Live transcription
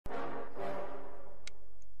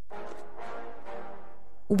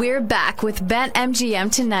We're back with BetMGM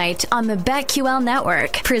tonight on the BetQL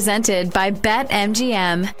Network, presented by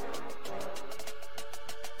BetMGM.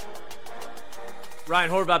 Ryan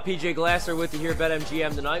Horvath, PJ Glasser with you here at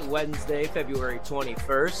BetMGM tonight, Wednesday, February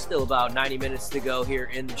 21st. Still about 90 minutes to go here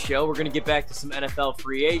in the show. We're going to get back to some NFL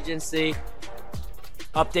free agency,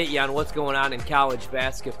 update you on what's going on in college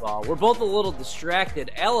basketball. We're both a little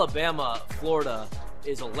distracted. Alabama, Florida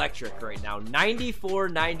is electric right now.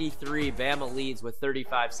 94-93, Bama leads with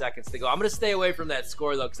 35 seconds to go. I'm going to stay away from that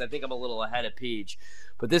score, though, because I think I'm a little ahead of Peach.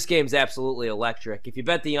 But this game's absolutely electric. If you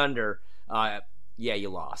bet the under, yeah, you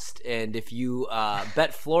lost. And if you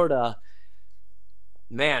bet Florida,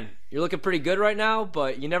 man, you're looking pretty good right now,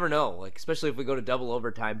 but you never know, like especially if we go to double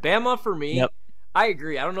overtime. Bama, for me, Yep. I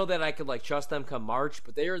agree. I don't know that I could trust them come March,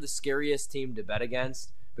 but they are the scariest team to bet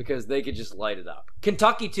against because they could just light it up.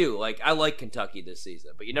 Kentucky, too. I like Kentucky this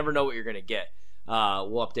season, but you never know what you're going to get.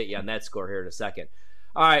 We'll update you on that score here in a second.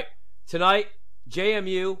 All right, tonight,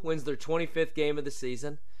 JMU wins their 25th game of the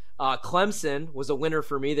season. Clemson was a winner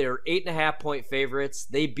for me. They were 8.5-point favorites.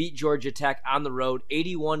 They beat Georgia Tech on the road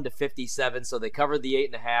 81-57, so they covered the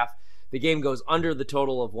 8.5. The game goes under the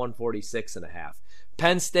total of 146.5.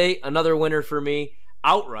 Penn State, another winner for me.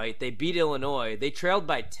 Outright, they beat Illinois. They trailed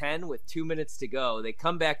by 10 with 2 minutes to go. They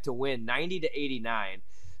come back to win 90-89.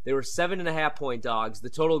 They were 7.5-point dogs. The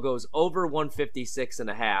total goes over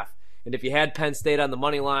 156.5. And if you had Penn State on the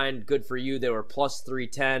money line, good for you. They were plus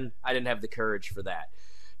 310. I didn't have the courage for that.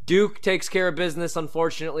 Duke takes care of business,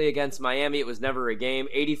 unfortunately, against Miami. It was never a game.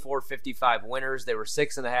 84-55 winners. They were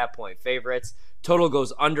 6.5-point favorites. Total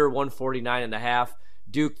goes under 149.5.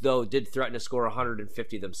 Duke, though, did threaten to score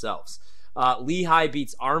 150 themselves. Lehigh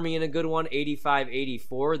beats Army in a good one,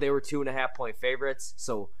 85-84. They were 2.5-point favorites.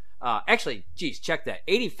 So, actually, geez, check that.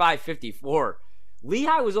 85-54.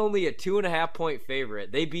 Lehigh was only a 2.5-point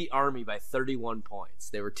favorite. They beat Army by 31 points.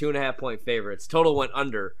 They were 2.5-point favorites. Total went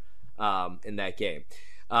under in that game.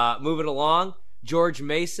 Moving along, George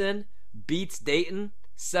Mason beats Dayton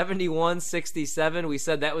 71-67. We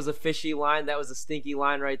said that was a fishy line. That was a stinky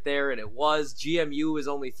line right there, and it was. GMU was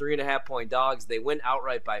only 3.5-point dogs. They win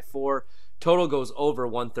outright by 4. Total goes over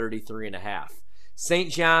 133.5.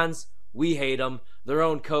 St. John's, we hate them. Their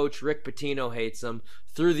own coach, Rick Pitino, hates them.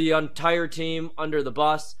 Threw the entire team under the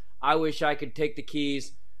bus. I wish I could take the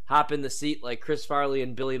keys, hop in the seat like Chris Farley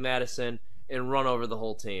and Billy Madison, and run over the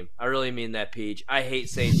whole team. I really mean that, Peach. I hate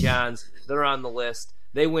St. John's. They're on the list.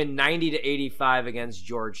 They win 90-85 against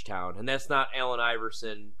Georgetown, and that's not Allen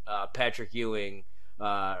Iverson, Patrick Ewing,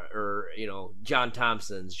 or John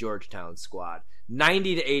Thompson's Georgetown squad.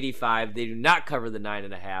 90-85. They do not cover the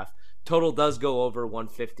 9.5. Total does go over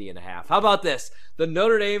 150.5. How about this? The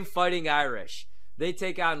Notre Dame Fighting Irish. They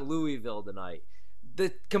take on Louisville tonight.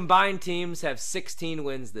 The combined teams have 16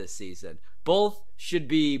 wins this season. Both should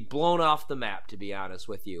be blown off the map, to be honest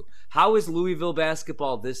with you. How is Louisville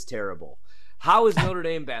basketball this terrible? How is Notre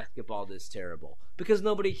Dame basketball this terrible? Because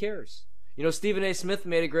nobody cares. Stephen A. Smith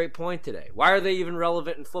made a great point today. Why are they even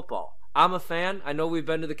relevant in football? I'm a fan. I know we've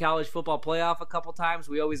been to the college football playoff a couple times.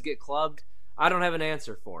 We always get clubbed. I don't have an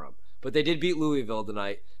answer for them. But they did beat Louisville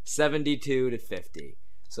tonight, 72-50.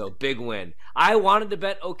 So, big win. I wanted to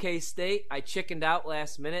bet OK State. I chickened out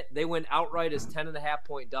last minute. They went outright as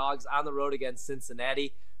 10.5-point dogs on the road against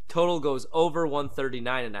Cincinnati. Total goes over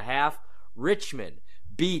 139.5. Richmond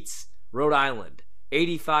beats Rhode Island,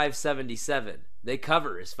 85-77. They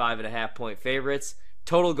cover as 5.5-point favorites.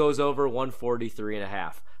 Total goes over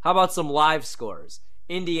 143.5. How about some live scores?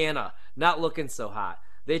 Indiana, not looking so hot.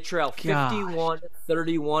 They trail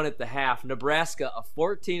 51-31 at the half. Nebraska, a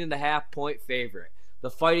 14.5-point favorite. The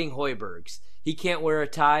Fighting Hoibergs. He can't wear a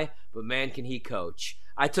tie, but man, can he coach.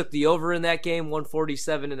 I took the over in that game,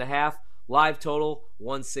 147.5. Live total,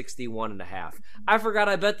 161.5. I forgot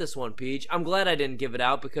I bet this one, Peach. I'm glad I didn't give it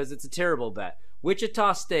out because it's a terrible bet.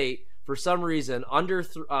 Wichita State, for some reason, under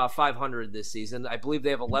 500 this season. I believe they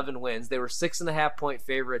have 11 wins. They were 6.5-point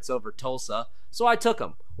favorites over Tulsa, so I took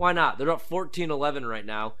them. Why not? They're up 14-11 right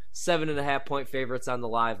now, 7.5-point favorites on the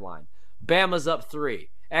live line. Bama's up 3.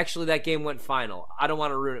 Actually, that game went final. I don't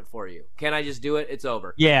want to ruin it for you. Can I just do it? It's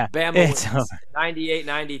over. Yeah, Bama it's wins over.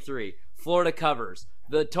 98-93. Florida covers.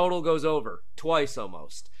 The total goes over twice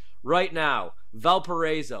almost. Right now,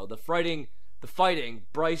 Valparaiso, the fighting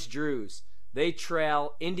Bryce Drews, they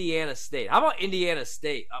trail Indiana State. How about Indiana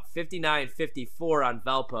State up 59-54 on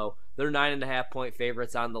Valpo? They're 9.5-point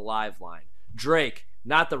favorites on the live line. Drake,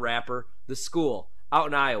 not the rapper, the school out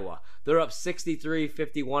in Iowa. They're up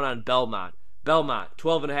 63-51 on Belmont. Belmont,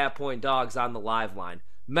 12.5-point dogs on the live line.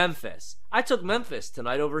 Memphis. I took Memphis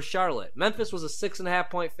tonight over Charlotte. Memphis was a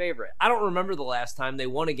 6.5-point favorite. I don't remember the last time they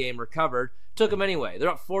won a game recovered. Took them anyway. They're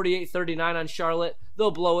up 48-39 on Charlotte.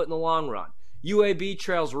 They'll blow it in the long run. UAB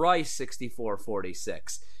trails Rice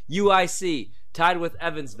 64-46. UIC tied with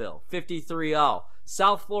Evansville 53-all.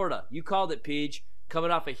 South Florida, you called it, Peach,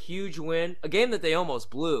 coming off a huge win, a game that they almost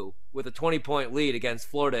blew with a 20-point lead against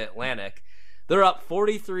Florida Atlantic. They're up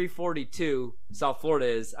 43-42, South Florida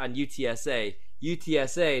is, on UTSA.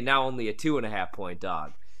 UTSA now only a 2.5-point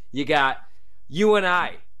dog. You got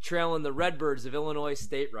UNI trailing the Redbirds of Illinois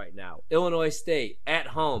State right now. Illinois State at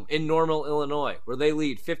home in Normal, Illinois, where they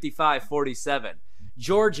lead 55-47.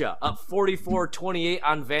 Georgia up 44-28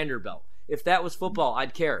 on Vanderbilt. If that was football,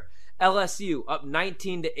 I'd care. LSU up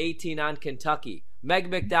 19-18 on Kentucky. Meg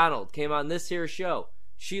McDonald came on this here show.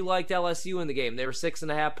 She liked LSU in the game. They were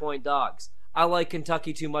 6.5-point dogs. I like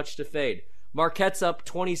Kentucky too much to fade. Marquette's up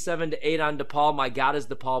 27-8 on DePaul. My God, is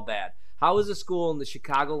DePaul bad? How is a school in the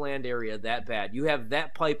Chicagoland area that bad? You have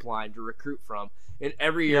that pipeline to recruit from, and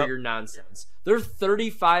every year you're nonsense. They're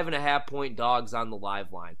 35.5-point dogs on the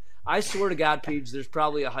live line. I swear to God, Peach, there's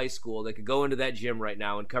probably a high school that could go into that gym right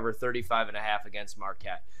now and cover 35.5 against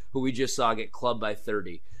Marquette, who we just saw get clubbed by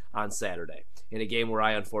 30 on Saturday in a game where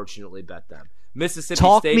I unfortunately bet them.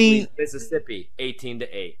 Mississippi State leads Mississippi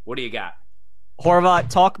 18-8. What do you got? Horvat,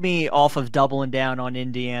 talk me off of doubling down on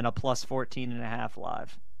Indiana plus 14.5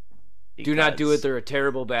 live. Do not do it. They're a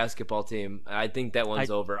terrible basketball team. I think that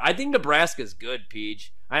one's over. I think Nebraska's good,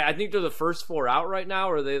 Peach. I think they're the first four out right now,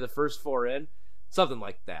 or are they the first four in? Something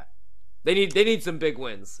like that. They need some big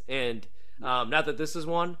wins. And not that this is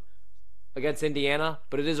one against Indiana,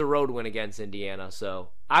 but it is a road win against Indiana. So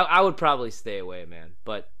I would probably stay away, man.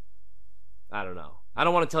 But I don't know. I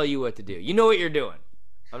don't want to tell you what to do. You know what you're doing.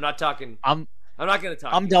 I'm not talking. I'm not going to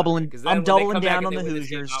talk. I'm doubling down on the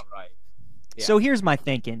Hoosiers. Yeah. So here's my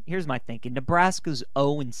thinking. Nebraska's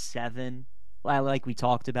 0-7. Like we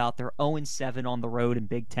talked about, they're 0-7 on the road in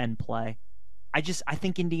Big Ten play. I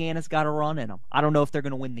think Indiana's got a run in them. I don't know if they're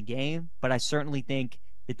going to win the game, but I certainly think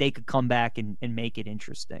that they could come back and make it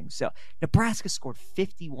interesting. So Nebraska scored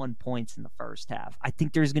 51 points in the first half. I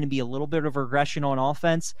think there's going to be a little bit of regression on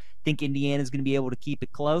offense. I think Indiana's going to be able to keep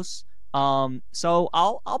it close. So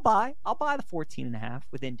I'll buy the 14.5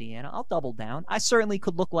 with Indiana. I'll double down. I certainly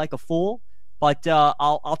could look like a fool, but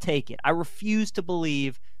I'll take it. I refuse to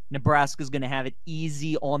believe Nebraska's going to have it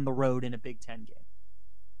easy on the road in a Big Ten game.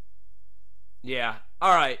 Yeah.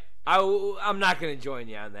 All right. I'm not going to join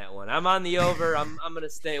you on that one. I'm on the over. I'm going to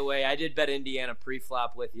stay away. I did bet Indiana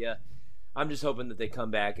pre-flop with you. I'm just hoping that they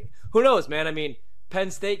come back. Who knows, man? I mean,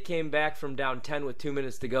 Penn State came back from down 10 with 2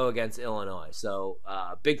 minutes to go against Illinois. So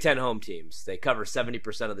Big Ten home teams, they cover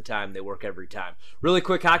 70% of the time. They work every time. Really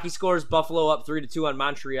quick hockey scores. Buffalo up 3-2 on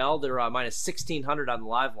Montreal. They're minus 1,600 on the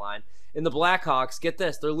live line. And the Blackhawks, get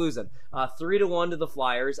this, they're losing 3-1 to the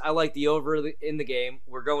Flyers. I like the over in the game.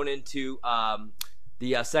 We're going into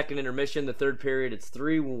the second intermission, the third period. It's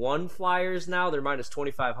 3-1 Flyers now. They're minus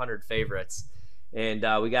 2,500 favorites. And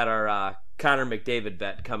we got our Connor McDavid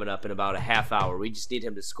bet coming up in about a half hour. We just need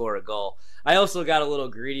him to score a goal. I also got a little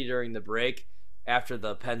greedy during the break after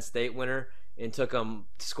the Penn State winner and took him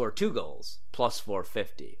to score 2 goals, plus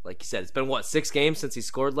 450. Like you said, it's been, 6 games since he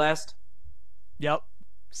scored last? Yep,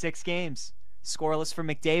 6 games. Scoreless for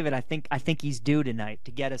McDavid. I think he's due tonight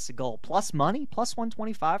to get us a goal. Plus money, plus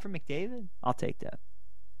 125 for McDavid. I'll take that.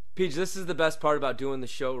 Peach, this is the best part about doing the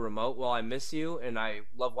show remote. While I miss you and I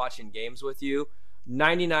love watching games with you,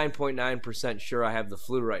 99.9% sure I have the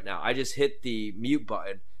flu right now. I just hit the mute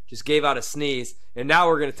button, just gave out a sneeze, and now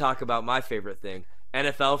we're going to talk about my favorite thing,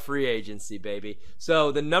 NFL free agency, baby.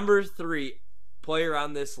 So the number 3 player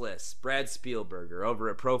on this list, Brad Spielberger over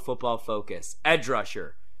at Pro Football Focus, edge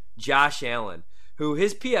rusher, Josh Allen, who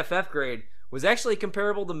his PFF grade was actually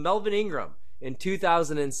comparable to Melvin Ingram in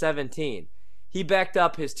 2017. He backed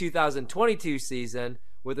up his 2022 season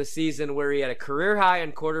with a season where he had a career high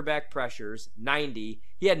in quarterback pressures, 90.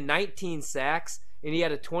 He had 19 sacks, and he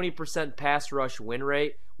had a 20% pass rush win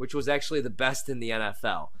rate, which was actually the best in the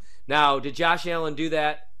NFL. Now, did Josh Allen do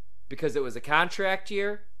that because it was a contract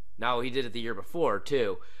year? No, he did it the year before,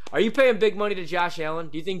 too. Are you paying big money to Josh Allen?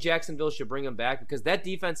 Do you think Jacksonville should bring him back? Because that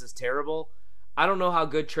defense is terrible. I don't know how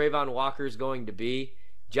good Trayvon Walker is going to be.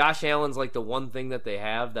 Josh Allen's like the one thing that they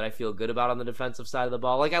have that I feel good about on the defensive side of the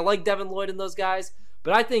ball. Like, I like Devin Lloyd and those guys,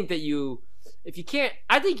 but I think that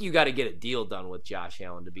I think you got to get a deal done with Josh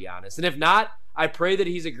Allen, to be honest. And if not, I pray that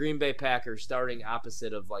he's a Green Bay Packer starting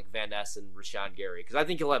opposite of like Van Ness and Rashawn Gary, because I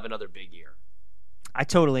think he'll have another big year. I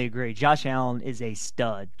totally agree. Josh Allen is a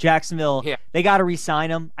stud. Jacksonville, They got to re-sign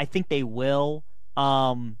him. I think they will.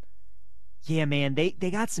 Yeah, man, they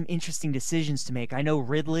got some interesting decisions to make. I know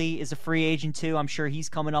Ridley is a free agent too. I'm sure he's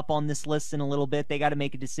coming up on this list in a little bit. They got to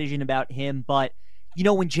make a decision about him. But,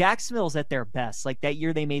 when Jacksonville's at their best, like that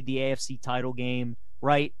year they made the AFC title game,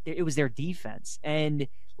 right? It was their defense. And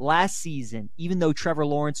last season, even though Trevor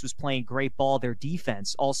Lawrence was playing great ball, their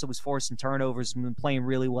defense also was forcing turnovers and been playing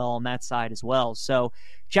really well on that side as well. So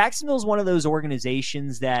Jacksonville's one of those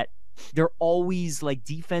organizations that they're always like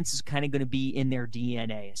defense is kind of going to be in their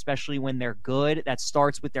DNA, especially when they're good. That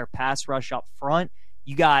starts with their pass rush up front.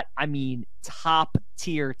 You got, top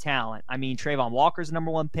tier talent. Trayvon Walker's number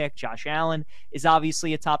 1 pick. Josh Allen is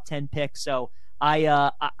obviously a top 10 pick. So I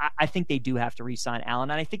think they do have to re-sign Allen,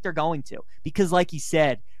 and I think they're going to, because like you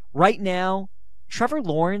said, right now, Trevor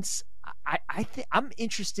Lawrence, I'm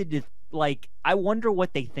interested to, I wonder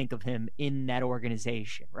what they think of him in that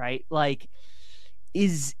organization, right?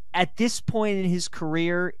 Is at this point in his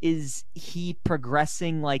career, is he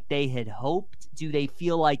progressing like they had hoped? Do they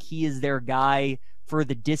feel like he is their guy for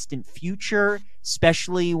the distant future,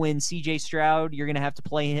 especially when CJ Stroud, you're going to have to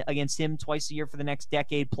play against him twice a year for the next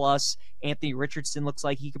decade plus? Anthony Richardson looks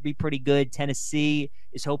like he could be pretty good. Tennessee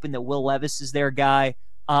is hoping that Will Levis is their guy.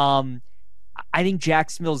 I think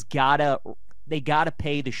Jacksonville's they gotta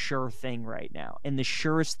pay the sure thing right now. And the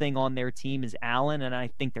surest thing on their team is Allen, and I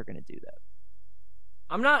think they're going to do that.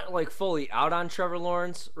 I'm not fully out on Trevor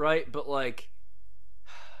Lawrence, right? But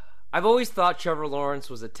I've always thought Trevor Lawrence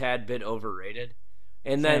was a tad bit overrated.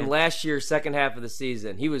 And then last year, second half of the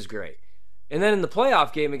season, he was great. And then in the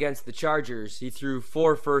playoff game against the Chargers, he threw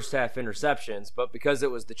 4 first-half interceptions, but because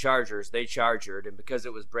it was the Chargers, they chargered, and because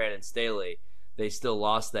it was Brandon Staley, they still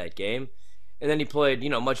lost that game. And then he played,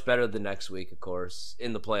 much better the next week, of course,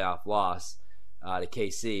 in the playoff loss to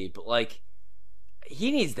KC. But,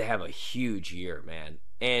 he needs to have a huge year, man.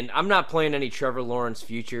 And I'm not playing any Trevor Lawrence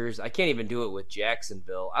futures. I can't even do it with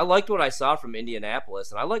Jacksonville. I liked what I saw from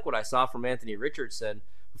Indianapolis, and I like what I saw from Anthony Richardson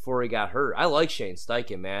before he got hurt. I like Shane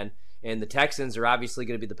Steichen, man. And the Texans are obviously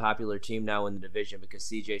going to be the popular team now in the division because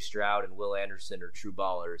C.J. Stroud and Will Anderson are true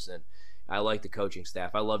ballers. And I like the coaching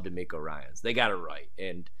staff. I love DeMeco Ryans. They got it right.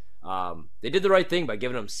 And they did the right thing by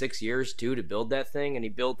giving him 6 years, too, to build that thing. And he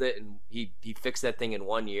built it, and he fixed that thing in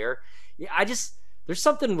 1 year. Yeah, there's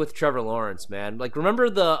something with Trevor Lawrence, man. Remember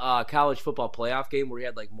the college football playoff game where he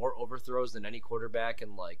had, more overthrows than any quarterback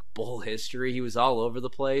in, bowl history? He was all over the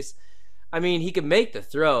place. He could make the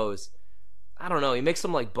throws. I don't know. He makes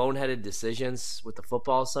some, boneheaded decisions with the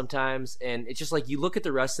football sometimes. And it's just, you look at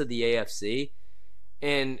the rest of the AFC,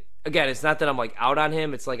 and, again, it's not that I'm, out on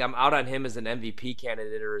him. It's I'm out on him as an MVP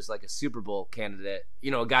candidate or as, a Super Bowl candidate.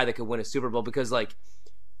 A guy that could win a Super Bowl because,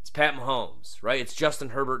 it's Pat Mahomes, right? It's Justin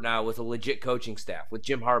Herbert now with a legit coaching staff, with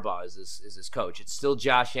Jim Harbaugh as his coach. It's still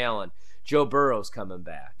Josh Allen. Joe Burrow's coming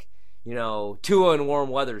back. Tua in warm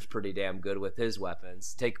weather is pretty damn good with his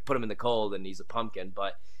weapons. Put him in the cold, and he's a pumpkin.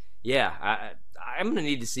 But, yeah, I'm going to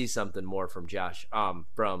need to see something more from Trevor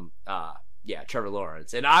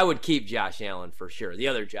Lawrence. And I would keep Josh Allen for sure. The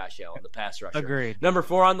other Josh Allen, the pass rusher. Agreed. Number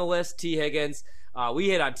 4 on the list, T. Higgins. We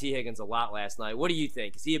hit on T. Higgins a lot last night. What do you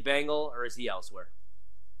think? Is he a Bengal or is he elsewhere?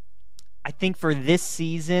 I think for this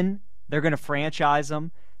season, they're going to franchise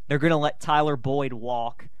him. They're going to let Tyler Boyd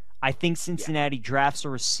walk. I think Cincinnati drafts a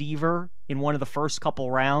receiver in one of the first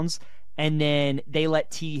couple rounds, and then they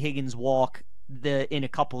let T. Higgins walk in a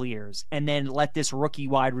couple years, and then let this rookie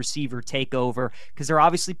wide receiver take over because they're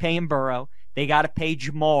obviously paying Burrow. They got to pay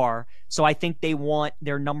Jamar. So I think they want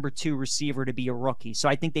their number 2 receiver to be a rookie. So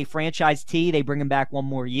I think they franchise T. They bring him back 1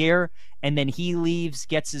 more year, and then he leaves,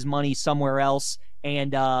 gets his money somewhere else.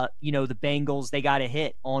 And, the Bengals, they got to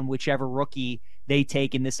hit on whichever rookie they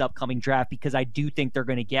take in this upcoming draft because I do think they're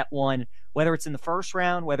going to get one, whether it's in the first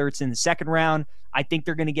round, whether it's in the second round. I think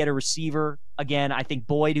they're going to get a receiver. Again, I think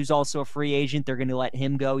Boyd, who's also a free agent, they're going to let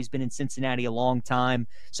him go. He's been in Cincinnati a long time.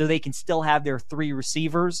 So they can still have their 3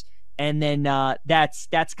 receivers. And then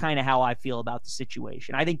that's kind of how I feel about the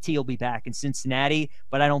situation. I think T will be back in Cincinnati,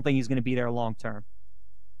 but I don't think he's going to be there long term.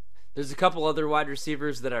 There's a couple other wide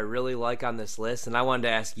receivers that I really like on this list, and I wanted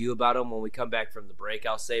to ask you about them when we come back from the break.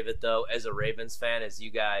 I'll save it, though, as a Ravens fan, as you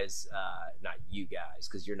guys, not you guys,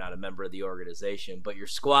 because you're not a member of the organization, but your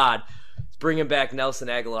squad is bringing back Nelson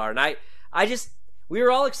Aguilar. And we were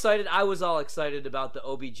all excited. I was all excited about the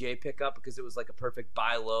OBJ pickup because it was like a perfect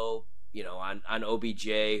buy low, on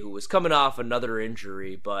OBJ, who was coming off another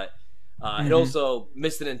injury, but had also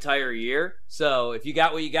missed an entire year. So if you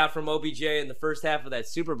got what you got from OBJ in the first half of that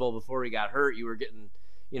Super Bowl before he got hurt, you were getting,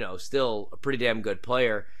 still a pretty damn good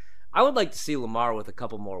player. I would like to see Lamar with a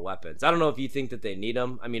couple more weapons. I don't know if you think that they need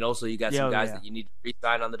them. I mean, also you got some guys that you need to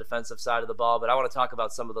re-sign on the defensive side of the ball, but I want to talk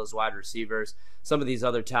about some of those wide receivers, some of these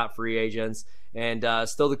other top free agents, and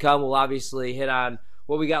still to come, we'll obviously hit on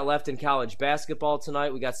what we got left in college basketball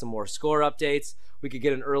tonight. We got some more score updates. We could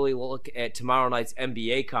get an early look at tomorrow night's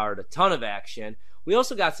NBA card, a ton of action. We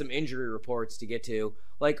also got some injury reports to get to.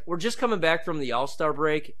 Like, we're just coming back from the All-Star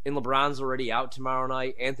break, and LeBron's already out tomorrow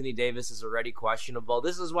night. Anthony Davis is already questionable.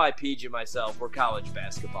 This is why PJ and myself, we're college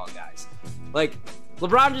basketball guys. Like,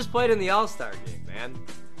 LeBron just played in the All-Star game, man.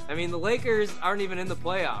 I mean, the Lakers aren't even in the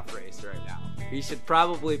playoff race right now. He should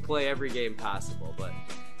probably play every game possible, but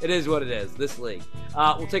it is what it is, this league.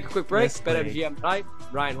 We'll take a quick break. BetMGM tonight.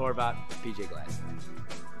 Ryan Horvath, PJ Glasser.